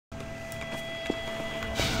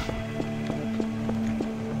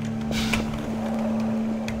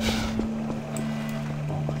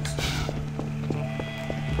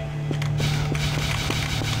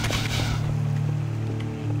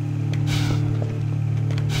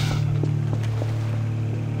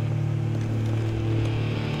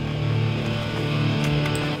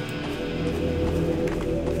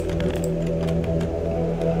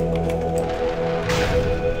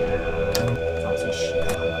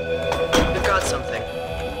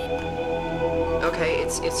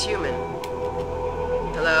It's human.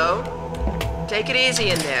 Hello? Take it easy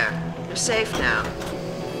in there. You're safe now.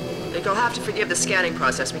 You'll have to forgive the scanning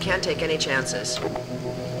process. We can't take any chances.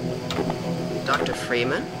 Dr.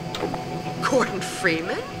 Freeman? Gordon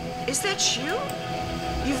Freeman? Is that you?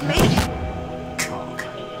 You've made it.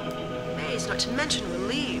 Amazed, not to mention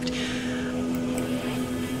relieved.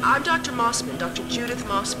 I'm Dr. Mossman, Dr. Judith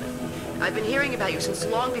Mossman. I've been hearing about you since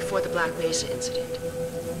long before the Black Mesa incident.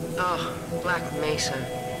 Oh, Black Mesa.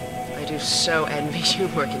 I do so envy you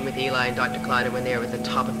working with Eli and Dr. Kleider when they were at the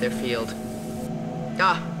top of their field.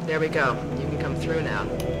 Ah, there we go. You can come through now.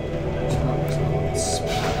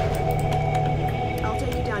 I'll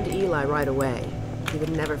take you down to Eli right away. He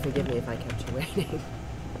would never forgive me if I kept you waiting.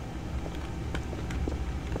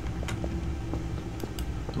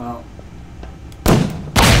 Well...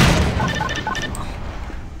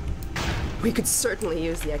 We could certainly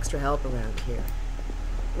use the extra help around here.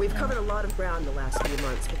 We've covered a lot of ground the last few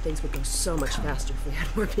months, but things would go so much faster if we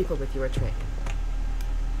had more people with your train.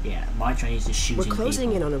 Yeah, my train is just shooting We're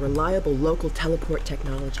closing in on a reliable local teleport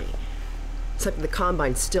technology. Something the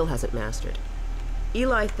Combine still hasn't mastered.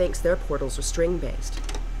 Eli thinks their portals are string-based,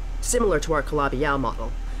 similar to our Calabi-Yau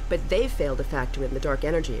model, but they've failed to factor in the dark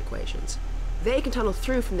energy equations. They can tunnel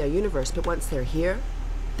through from their universe, but once they're here,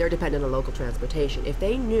 they're dependent on local transportation. If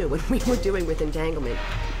they knew what we were doing with entanglement...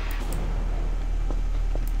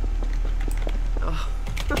 Oh.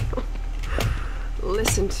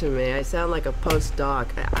 Listen to me, I sound like a postdoc.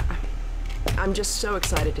 I'm just so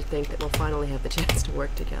excited to think that we'll finally have the chance to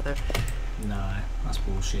work together. No, that's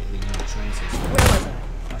bullshit. You know, traitors. Where was I?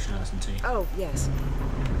 I should listen to you. Oh, yes.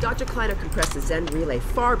 Dr. Kleider compressed the Zen relay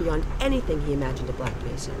far beyond anything he imagined at Black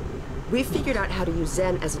Mesa. We've figured out how to use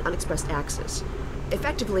Zen as an unexpressed axis.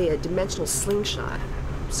 Effectively a dimensional slingshot,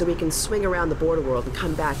 so we can swing around the border world and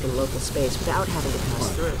come back in local space without having to pass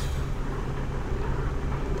through.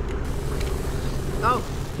 Oh,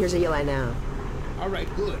 here's Eli now. All right,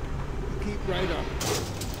 good. Keep right up.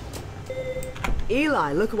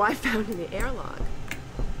 Eli, look who I found in the airlock.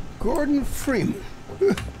 Gordon Freeman.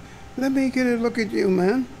 Let me get a look at you,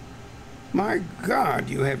 man. My God,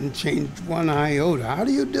 you haven't changed one iota. How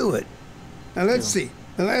do you do it? Now, let's see.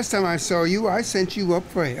 The last time I saw you, I sent you up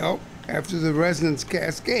for help after the resonance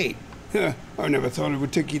cascade. I never thought it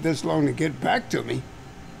would take you this long to get back to me.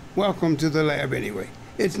 Welcome to the lab, anyway.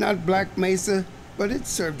 It's not Black Mesa, but it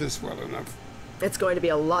served us well enough. It's going to be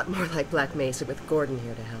a lot more like Black Mesa with Gordon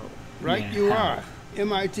here to help. Right Yeah. you are.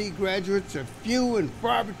 MIT graduates are few and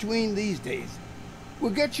far between these days.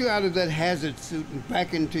 We'll get you out of that hazard suit and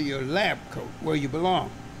back into your lab coat where you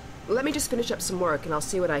belong. Let me just finish up some work and I'll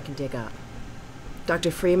see what I can dig up.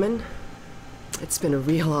 Dr. Freeman, it's been a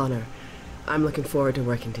real honor. I'm looking forward to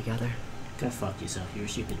working together. Go fuck yourself. You're a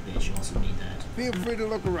stupid bitch. You also need that. Feel free to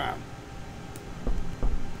look around.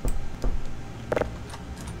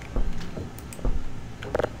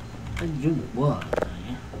 You work, don't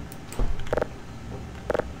you?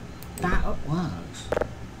 That works.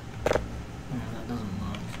 No, that doesn't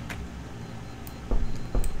work.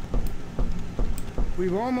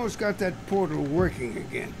 We've almost got that portal working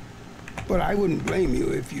again. But I wouldn't blame you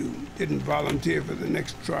if you didn't volunteer for the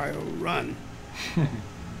next trial run. That's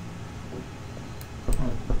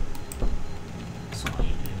all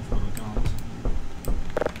you do for the guns.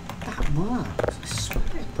 That works. I swear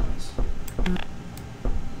it does.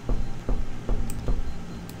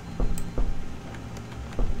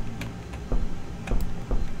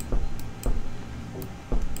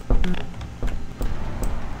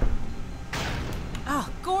 Oh,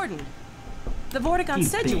 Gordon. The Vortigaunt You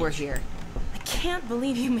said you were bitch. here. I can't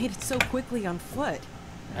believe you made it so quickly on foot.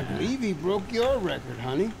 I believe he broke your record,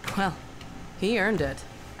 honey. Well, he earned it.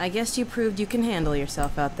 I guess you proved you can handle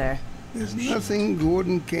yourself out there. There's nothing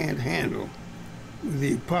Gordon can't handle, with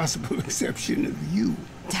the possible exception of you.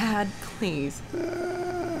 Dad, please.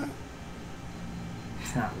 That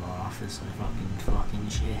laugh is so fucking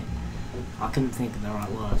shit. I couldn't think of the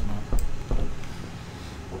right words, man.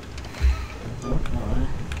 Oh, alright.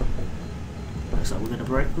 Looks like we're gonna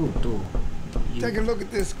break. Ooh, door. Take a look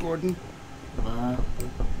at this, Gordon.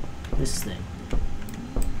 This thing.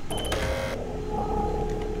 Oh.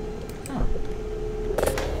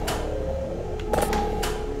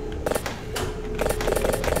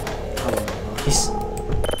 Oh, nice.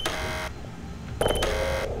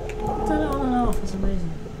 Turn it on and off, it's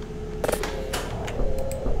amazing.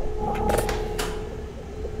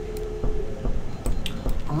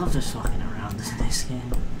 I love just fucking around in this game.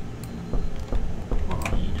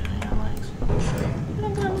 What are you doing, Alex?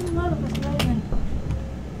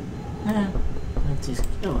 Just,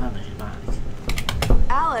 oh, how much is back?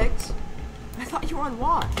 Alex, I thought you were on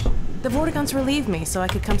watch. The Vortiguns relieved me so I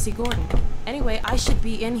could come see Gordon. Anyway, I should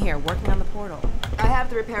be in here working on the portal. I have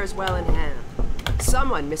the repairs well in hand.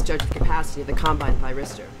 Someone misjudged the capacity of the Combine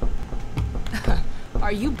thyristor.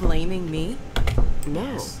 Are you blaming me? No,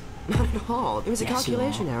 Yes. not at all. It was a Yes, you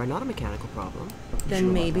calculation are. error, not a mechanical problem. Then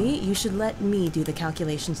Sure. maybe you should let me do the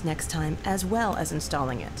calculations next time as well as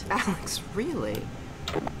installing it. Alex, really?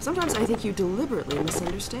 Sometimes I think you deliberately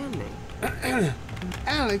misunderstand me.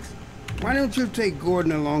 Alex, why don't you take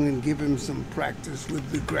Gordon along and give him some practice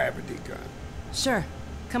with the gravity gun? Sure.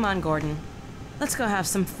 Come on, Gordon. Let's go have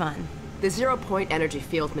some fun. The zero-point energy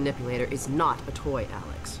field manipulator is not a toy,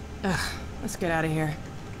 Alex. Ugh, let's get out of here.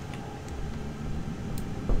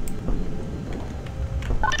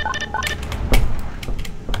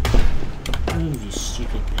 Move, you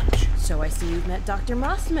stupid bitch. So I see you've met Dr.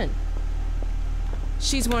 Mossman.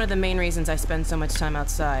 She's one of the main reasons I spend so much time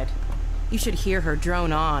outside. You should hear her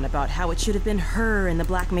drone on about how it should have been her in the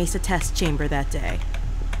Black Mesa test chamber that day.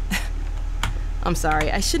 I'm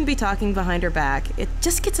sorry, I shouldn't be talking behind her back. It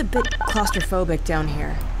just gets a bit claustrophobic down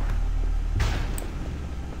here.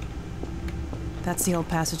 That's the old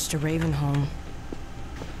passage to Ravenholm.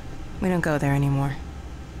 We don't go there anymore.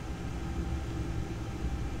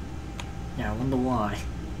 Yeah, I wonder why.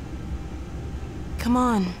 Come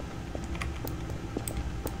on.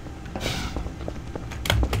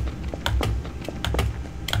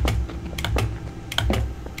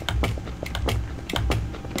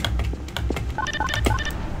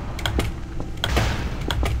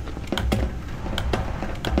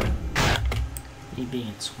 You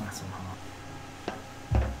being swat and hot.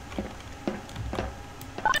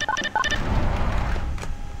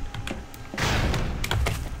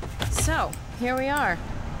 So, here we are.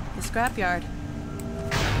 The scrapyard.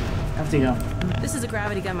 Have to go. This is a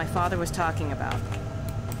gravity gun my father was talking about.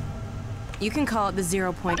 You can call it the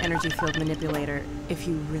zero-point energy field manipulator if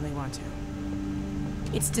you really want to.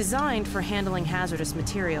 It's designed for handling hazardous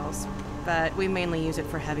materials, but we mainly use it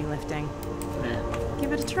for heavy lifting. Yeah.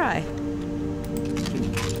 Give it a try.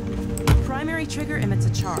 Primary trigger emits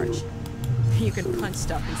a charge. You can punch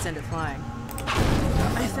stuff and send it flying.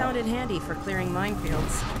 I found it handy for clearing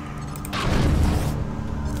minefields.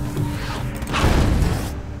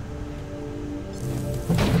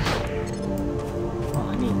 Oh,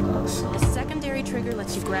 I need those. The secondary trigger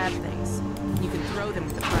lets you grab things. You can throw them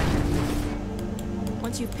with the primary.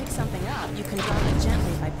 Once you've picked something up, you can drop it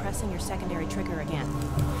gently by pressing your secondary trigger again.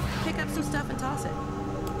 Pick up some stuff and toss it.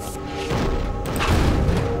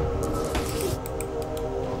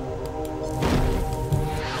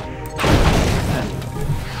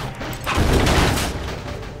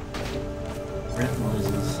 Rip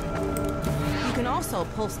noises. You can also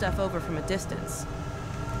pull stuff over from a distance.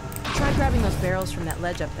 Try grabbing those barrels from that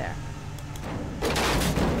ledge up there.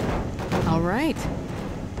 All right.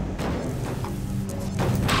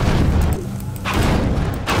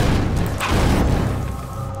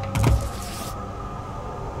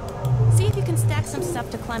 See if you can stack some stuff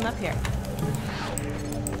to climb up here.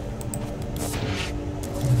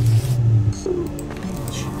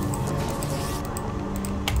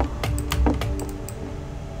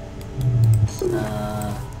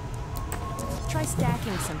 Try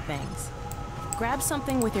stacking some things. Grab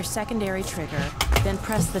something with your secondary trigger, then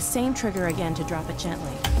press the same trigger again to drop it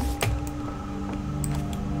gently.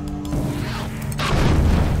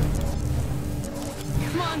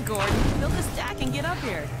 Come on, Gordon. Build a stack and get up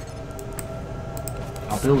here.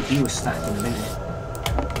 I'll build you a stack in a minute.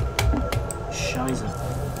 Shiza.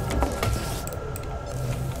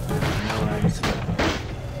 No worries.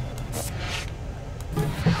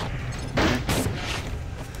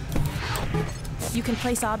 You can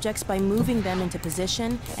place objects by moving them into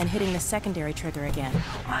position and hitting the secondary trigger again.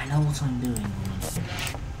 I know what I'm doing, woman.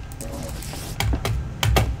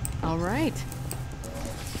 All right.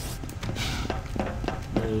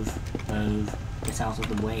 Move, move. Get out of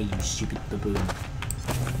the way, you stupid baboon.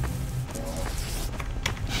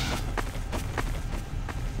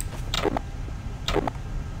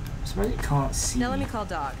 I suppose it can't see. Now let me call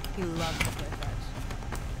Dog. He loves the cliff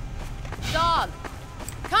edge. Dog!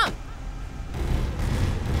 Come!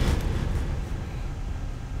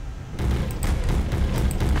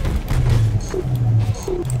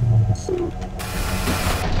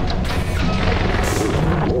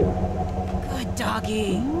 Good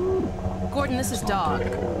doggy. Gordon, this is Dog.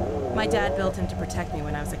 My dad built him to protect me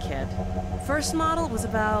when I was a kid. First model was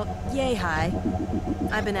about yay high.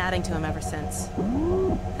 I've been adding to him ever since.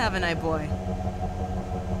 Haven't I, boy?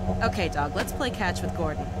 Okay, Dog, let's play catch with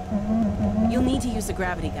Gordon. You'll need to use the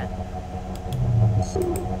gravity gun.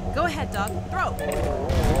 Go ahead, Dog. Throw!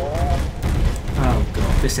 Oh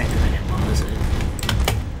god, this ain't gonna get well, is it?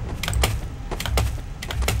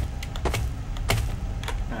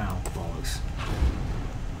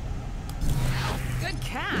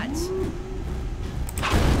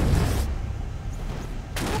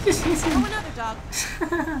 another dog.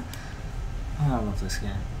 Oh, I love this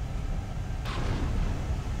game.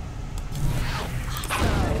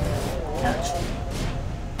 Ouch.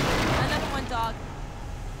 Another one, dog.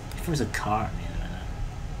 If there was a car at me in a minute.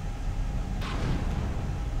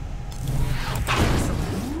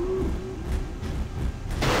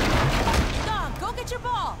 Dog, go get your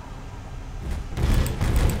ball.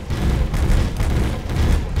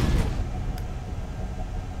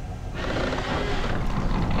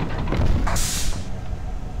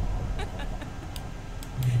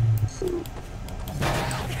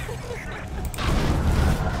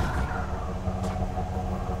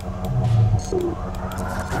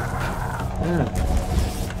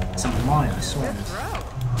 It's a mine, I swear it is.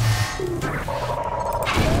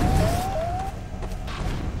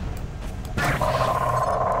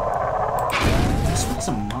 This one's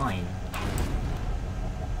a mine.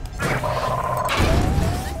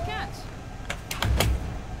 Nice catch.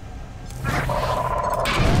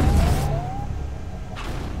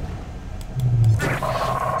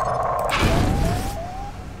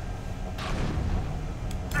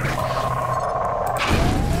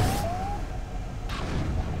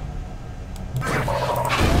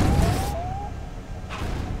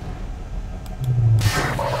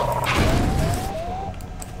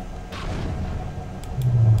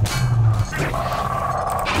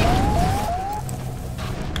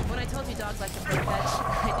 When I told you dogs like to play fetch,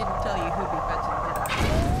 I didn't tell you who'd be fetching, did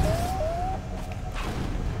I?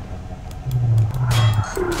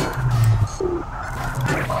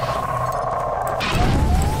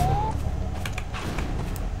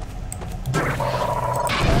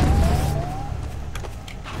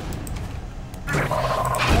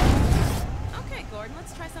 Okay, Gordon,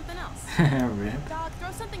 let's try something else. Rip. Dog,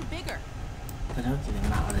 throw something bigger. But don't get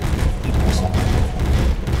him out of it.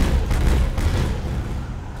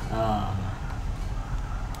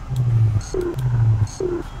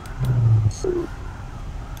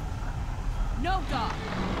 No, dog.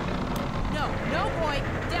 No, no, boy.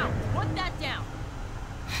 Down. Put that down.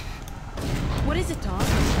 What is it, dog?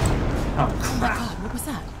 Oh Oh my crap. God, what was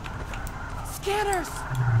that? Scanners!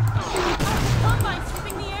 Combine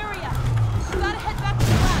sweeping the area. We gotta head back to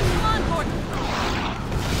the lab. Come on, Gordon.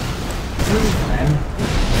 Move them.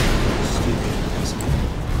 Stupid.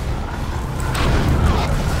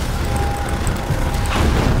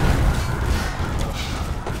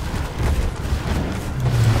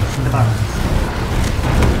 In the barrel.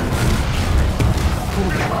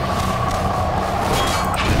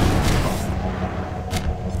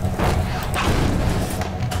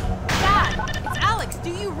 Dad, it's Alex. Do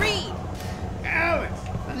you read? Alex!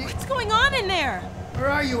 Honey, What's going on in there? where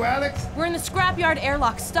are you, Alex? We're in the scrapyard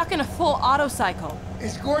airlock, stuck in a full auto cycle.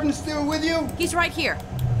 Is Gordon still with you? He's right here.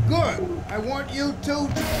 Good. I want you to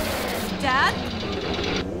Dad?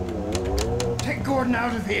 take Gordon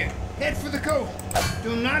out of here. Head for the coast.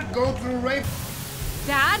 Do not go through Rafe.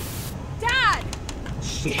 Dad? Dad!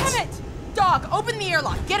 Shit. Damn it! Dog, open the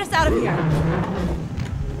airlock. Get us out of here.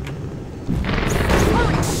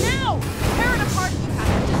 Hurry, now! Tear it apart if you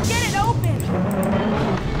have to. Just get it open.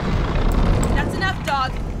 That's enough,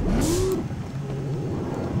 dog.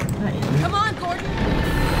 Come on, Gordon.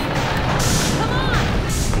 Come on!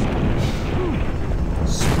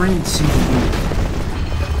 Spring CD.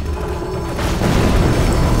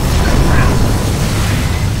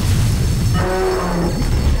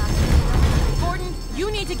 Gordon,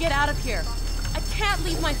 you need to get out of here. I can't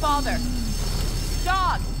leave my father.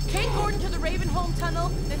 Dog, take Gordon to the Ravenholm tunnel,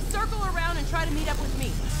 then circle around and try to meet up with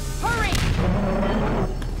me.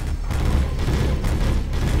 Hurry!